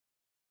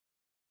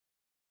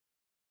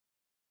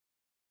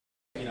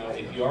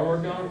if you are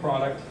working on a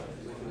product,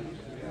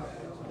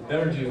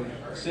 better to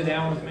sit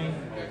down with me,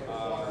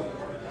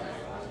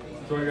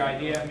 throw your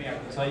idea at me. I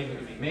can tell you if it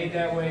can be made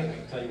that way. I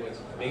can tell you what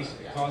the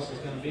basic cost is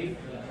going to be,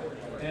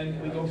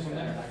 and we go from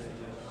there.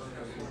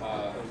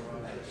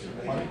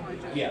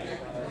 Yeah.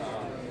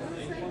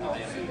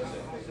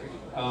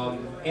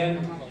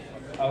 And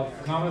a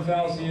common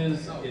fallacy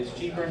is it's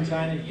cheaper in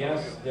China.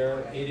 Yes,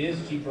 it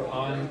is cheaper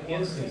on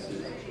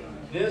instances.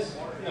 This,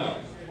 no,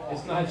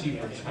 it's not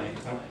cheaper in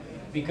China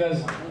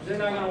because they're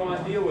not going to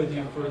want to deal with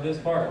you for this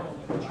part.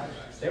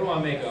 They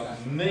want to make a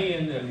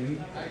million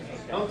and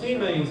umpteen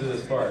millions of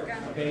this part.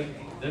 Okay,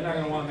 they're not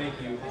going to want to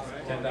make you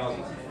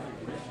 10,000. All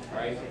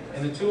right,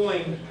 and the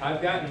tooling,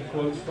 I've gotten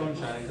quotes from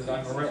China because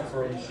I'm a rep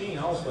for a machine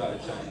also out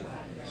of China.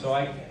 So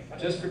I,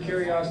 just for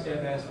curiosity,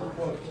 I've asked for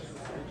quotes.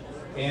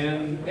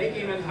 And they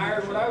came in higher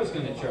than what I was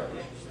going to charge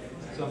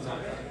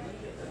sometimes.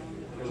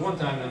 There's one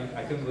time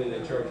I couldn't believe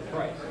they charged the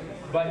price.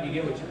 But you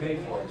get what you pay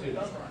for it too.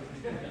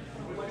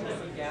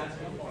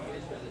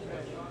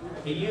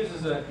 It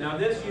uses now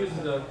this uses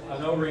an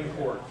O-ring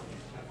cord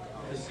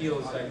to seal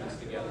the segments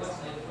together.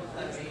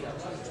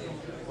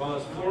 Well,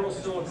 it's floral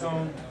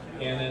silicone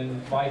and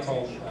then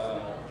Vital,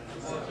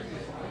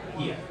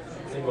 yeah,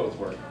 they both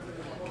work.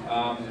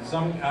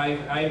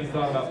 I even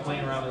thought about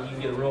playing around and you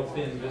can get a real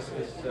thin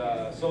viscous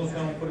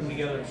silicone, put them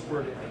together and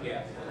squirt it in the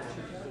gas.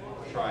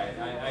 Try it.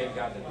 I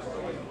got that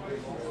before.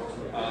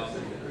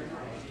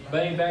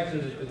 But anyway, back to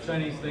the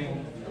Chinese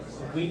thing,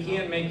 we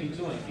can't make you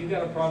tooling. If you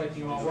got a product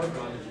you want to work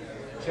on,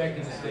 check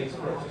in the States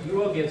first. You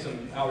will get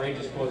some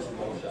outrageous quotes from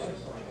mold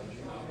shops.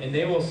 And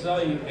they will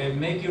sell you and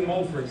make you a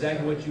mold for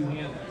exactly what you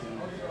handle.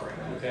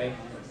 Okay?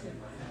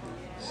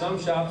 Some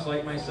shops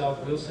like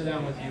myself will sit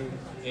down with you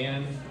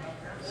and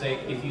say,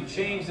 if you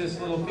change this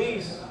little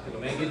piece, it'll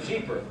make it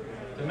cheaper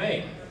to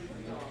make.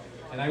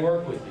 And I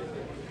work with you.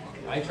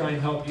 I try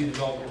and help you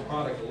develop your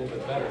product a little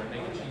bit better and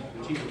make it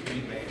cheaper for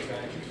you to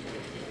manufacture.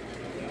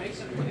 You make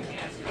something where the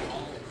gasket is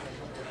all.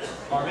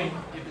 Pardon me?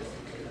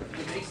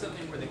 You make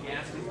something where the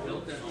gasket is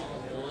built in all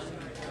one,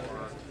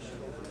 or?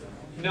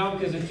 No,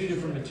 because they're two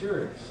different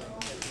materials.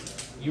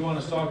 You want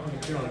to stock the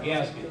material in a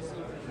gasket.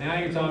 Now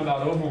you're talking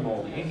about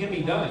overmolding. It can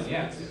be done,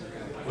 yes.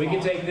 We can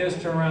take this,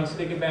 turn around,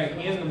 stick it back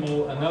in the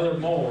mold, another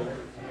mold,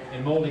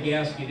 and mold a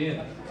gasket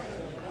in.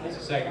 It's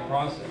a second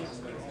process.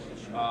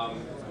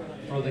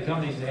 For the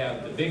companies that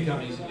have, the big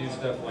companies that do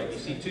stuff like, you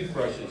see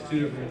toothbrushes,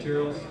 two different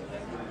materials,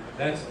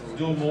 that's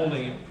dual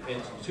molding.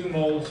 It's two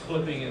molds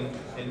flipping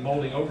and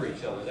molding over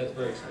each other. That's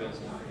very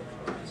expensive.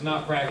 It's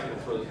not practical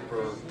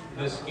for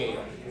this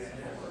scale.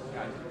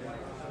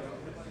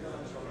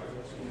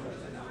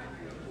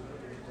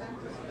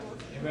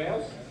 Anybody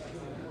else?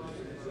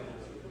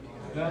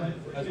 No?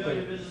 That's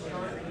pretty.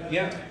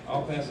 Yeah,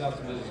 I'll pass out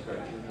some business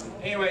cards.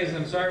 Anyways,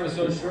 I'm sorry it was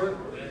so short.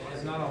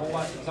 It's not a whole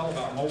lot to tell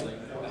about molding,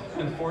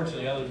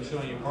 unfortunately, other than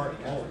showing you part of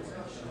mold.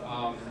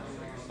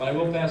 But I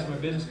will pass my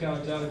business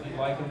cards out if you'd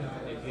like them.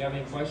 If you have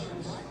any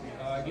questions,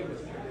 get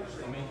with me.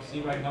 Let me see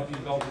if I can help you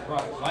develop your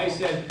product. Like I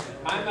said,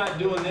 I'm not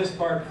doing this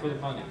part for the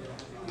money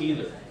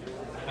either.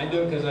 I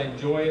do it because I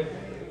enjoy it,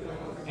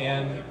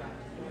 and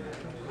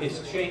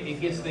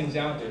it gets things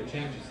out there, it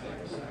changes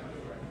things.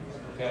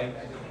 Okay?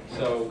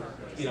 So,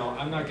 you know,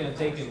 I'm not going to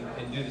take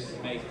and do this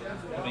to make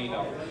 $1 million.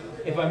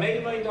 If I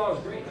made $1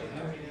 million, great.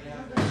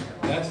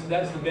 That's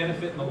the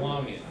benefit in the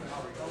long end.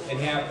 It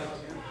happens.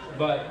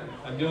 But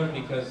I'm doing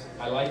it because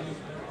I like it.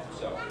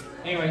 So,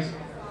 anyways,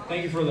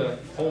 thank you for the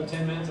whole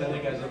 10 minutes. I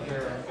think I was up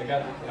there.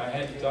 I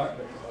had to talk.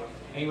 But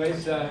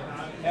anyways,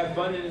 have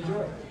fun and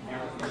enjoy.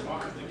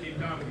 Keep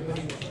coming.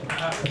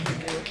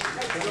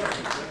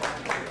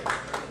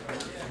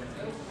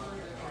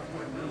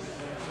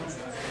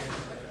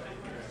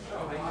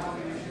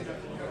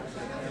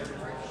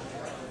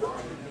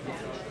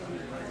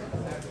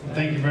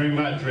 Thank you very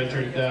much,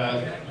 Richard.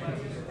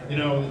 You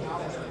know,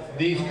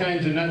 these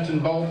kinds of nuts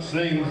and bolts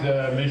things,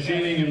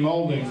 machining and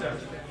molding,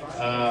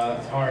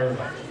 are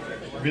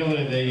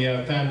really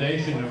the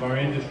foundation of our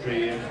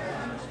industry. And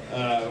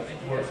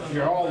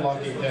you're all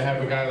lucky to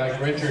have a guy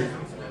like Richard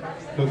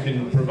who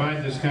can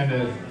provide this kind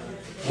of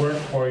work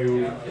for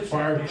you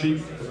far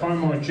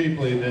more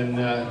cheaply than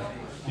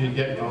you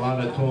get in a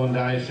lot of tool and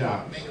die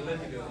shops.